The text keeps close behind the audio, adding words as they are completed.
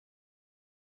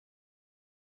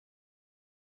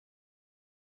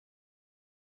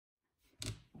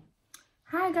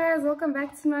Hi guys, welcome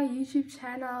back to my YouTube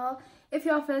channel. If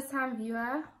you're a first time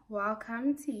viewer,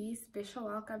 welcome to you. Special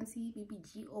welcome to you, baby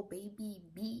G or baby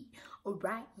B.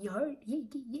 Alright, you heard?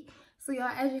 Yeah. So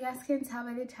yeah, as you guys can tell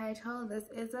by the title, this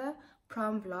is a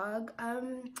prom vlog.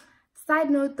 Side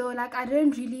note though, like I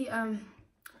didn't really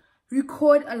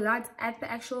record a lot at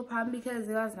the actual prom because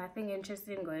there was nothing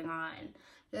interesting going on.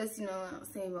 Just, you know,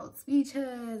 same old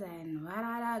speeches and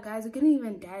guys, we couldn't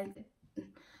even dance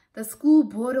the school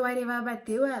board or whatever, but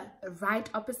they were right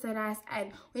opposite us,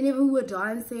 and whenever we were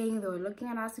dancing they were looking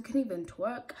at us. We couldn't even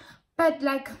twerk, but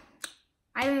like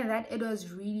other than that, it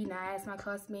was really nice. My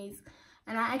classmates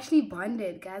and I actually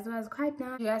bonded, guys. It was quite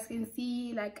nice. You guys can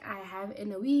see, like, I have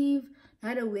in a weave,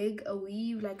 not a wig, a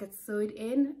weave, like it's sewed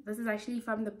in. This is actually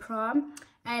from the prom.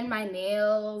 And my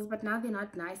nails, but now they're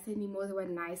not nice anymore. They were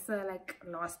nicer like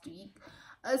last week.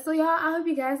 So yeah, I hope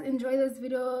you guys enjoy this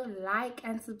video. Like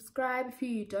and subscribe. If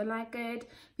you don't like it,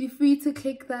 be free to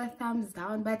click the thumbs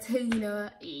down button, you know.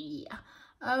 Yeah.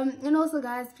 And also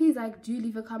guys, please do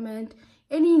leave a comment.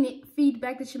 Any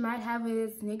feedback that you might have, whether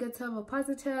it's negative or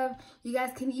positive. You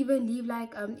guys can even leave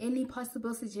any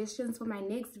possible suggestions for my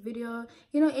next video,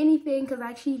 you know, anything, because I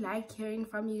actually like hearing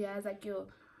from you guys, like your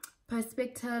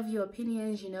perspective, your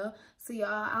opinions, you know. So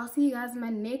yeah, I'll see you guys in my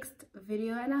next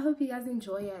video, and I hope you guys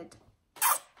enjoy it.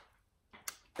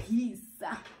 Peace. So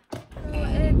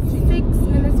it's 6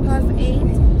 minutes past 8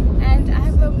 and I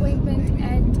have an appointment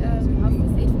at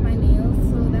 8:30 for my nails,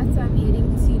 so that's where I'm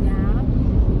heading to now.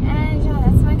 And yeah,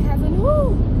 that's my cousin.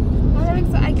 Woo! I'm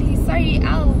looking so ugly. Sorry,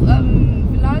 I'll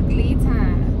vlog later.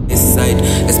 Inside,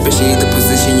 especially the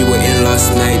position you were in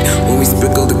last night, when we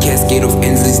sprinkled the cascade of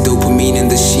endless dopamine and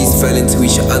the sheets fell into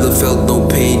each other, felt no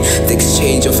pain, the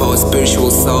exchange of our spiritual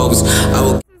selves. This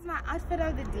is my outfit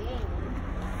of the day.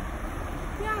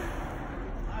 Yeah,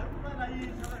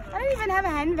 I don't even have a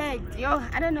handbag. Yo,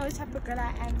 I don't know which type of girl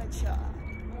I am, but sure.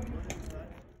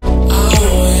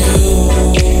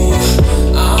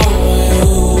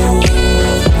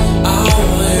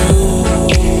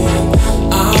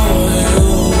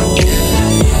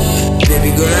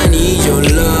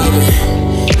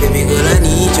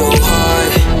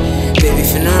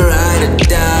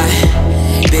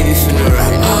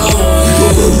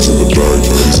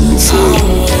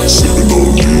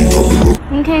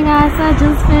 Okay guys, so I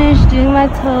just finished doing my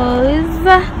toes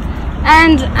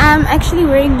and I'm actually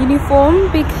wearing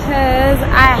uniform because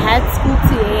I had school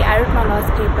today. I wrote my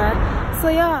last paper, so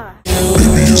yeah.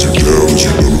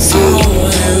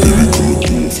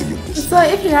 So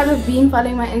if you guys have been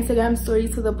following my Instagram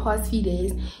stories for the past few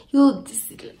days, you'd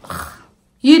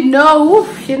know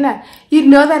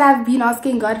that I've been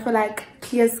asking God for like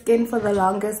clear skin for the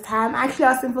longest time. I actually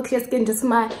asked him for clear skin just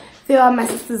for my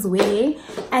sister's wedding,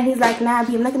 and he's like, nah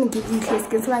B, I'm not gonna give you clear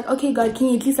skin. So like, okay God, can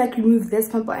you at least like remove this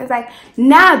pimple? And it's like,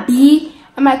 nah B.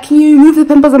 I'm like, can you remove the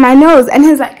pimples on my nose? And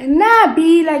he's like, nah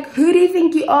B, like who do you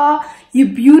think you are? You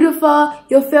beautiful,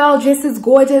 your fair dress is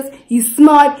gorgeous, you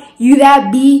smart, you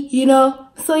that B, you know.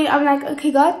 So I'm like,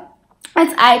 okay God,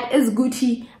 it's alright, it's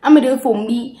Gucci. I'm gonna do it for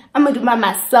me. I'm gonna do it by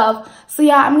myself. So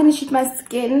yeah, I'm gonna treat my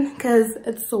skin because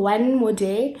it's one more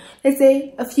day. Let's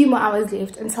say a few more hours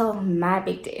left until my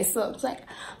big day. So it's like,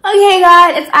 okay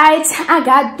God, it's alright, I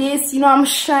got this, you know, I'm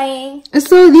shying.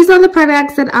 So these are the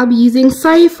products that I'll be using.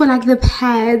 Sorry for like the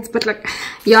pads, but like,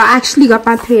 yeah, I actually got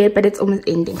my period, but it's almost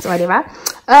ending, so whatever.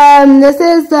 This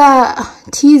is the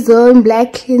T-Zone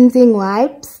Black Cleansing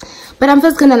Wipes, but I'm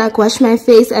first gonna like wash my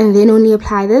face and then only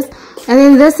apply this. And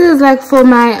then this is like for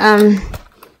my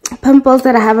pimples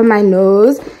that I have on my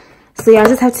nose. So yeah, I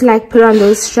just have to like put on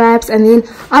those straps. And then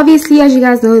obviously, as you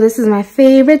guys know, this is my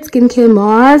favorite skincare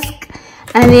mask.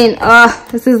 And then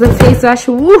this is the face wash.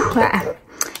 Woo!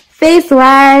 Face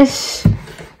wash.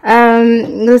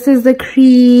 This is the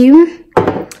cream,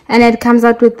 and it comes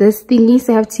out with this thingy,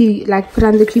 so I have to like put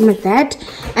on the cream like that.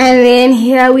 And then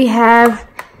here we have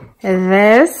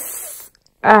this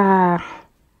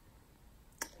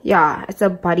yeah, it's a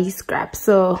body scrub,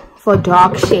 so for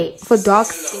dark shades, for dark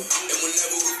skin.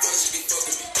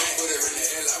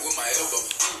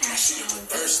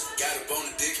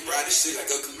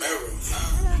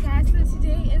 Hello guys, so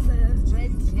today is a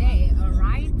red day,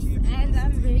 alright, and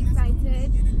I'm very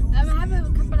excited. I have a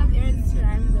couple of errands to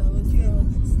run though, so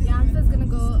yeah, I'm just gonna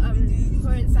go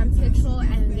pour in some petrol,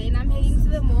 and then I'm heading to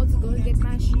the mall to go and get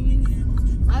my shoes.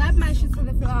 I'll have my shoes for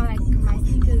the floor, like my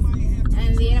sneakers,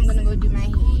 and then I'm gonna go do my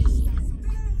hair.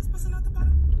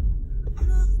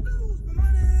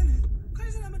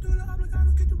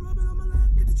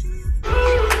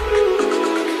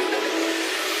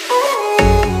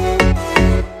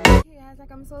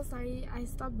 I'm so sorry I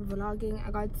stopped vlogging.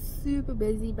 I got super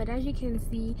busy, but as you can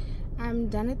see, I'm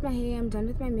done with my hair, I'm done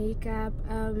with my makeup.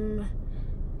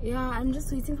 Yeah, I'm just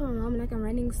waiting for my mom. Like, I'm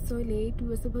running so late. We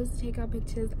were supposed to take our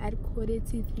pictures at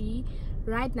 2:45.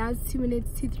 Right now it's 2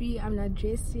 minutes to 3. I'm not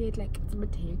dressed yet. Like, it's a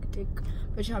bit hectic,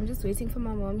 but yeah, I'm just waiting for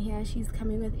my mom here. She's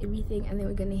coming with everything, and then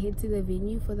we're gonna head to the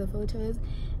venue for the photos,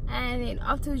 and then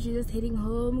afterwards we're just heading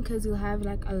home because we'll have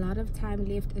like a lot of time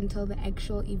left until the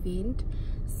actual event.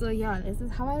 So yeah, this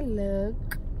is how I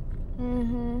look.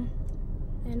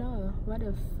 I know, what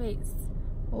a face,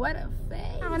 what a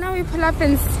face. Oh, now we pull up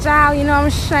in style, you know what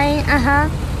I'm saying?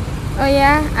 Oh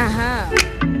yeah,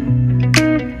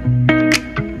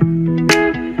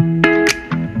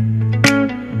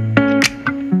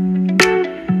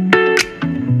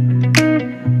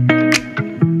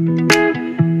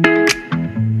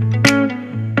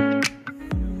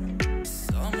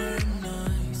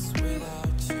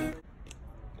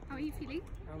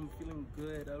 I'm feeling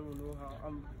good. I don't know how.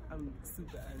 I'm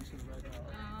super anxious right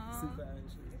now. Super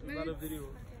anxious. A lot of video.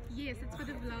 Yes, it's for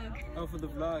the vlog. Oh, for the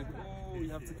vlog. Oh, you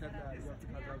have to cut that. You have to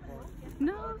cut that part.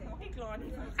 No.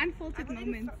 Unfiltered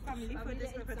moments. I'm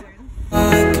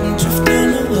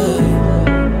drifting away.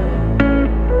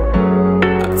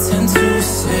 I tend to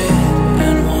sit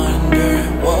and wonder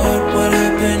what would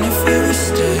happen if you would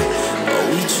stay. But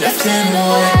we drifting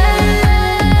away.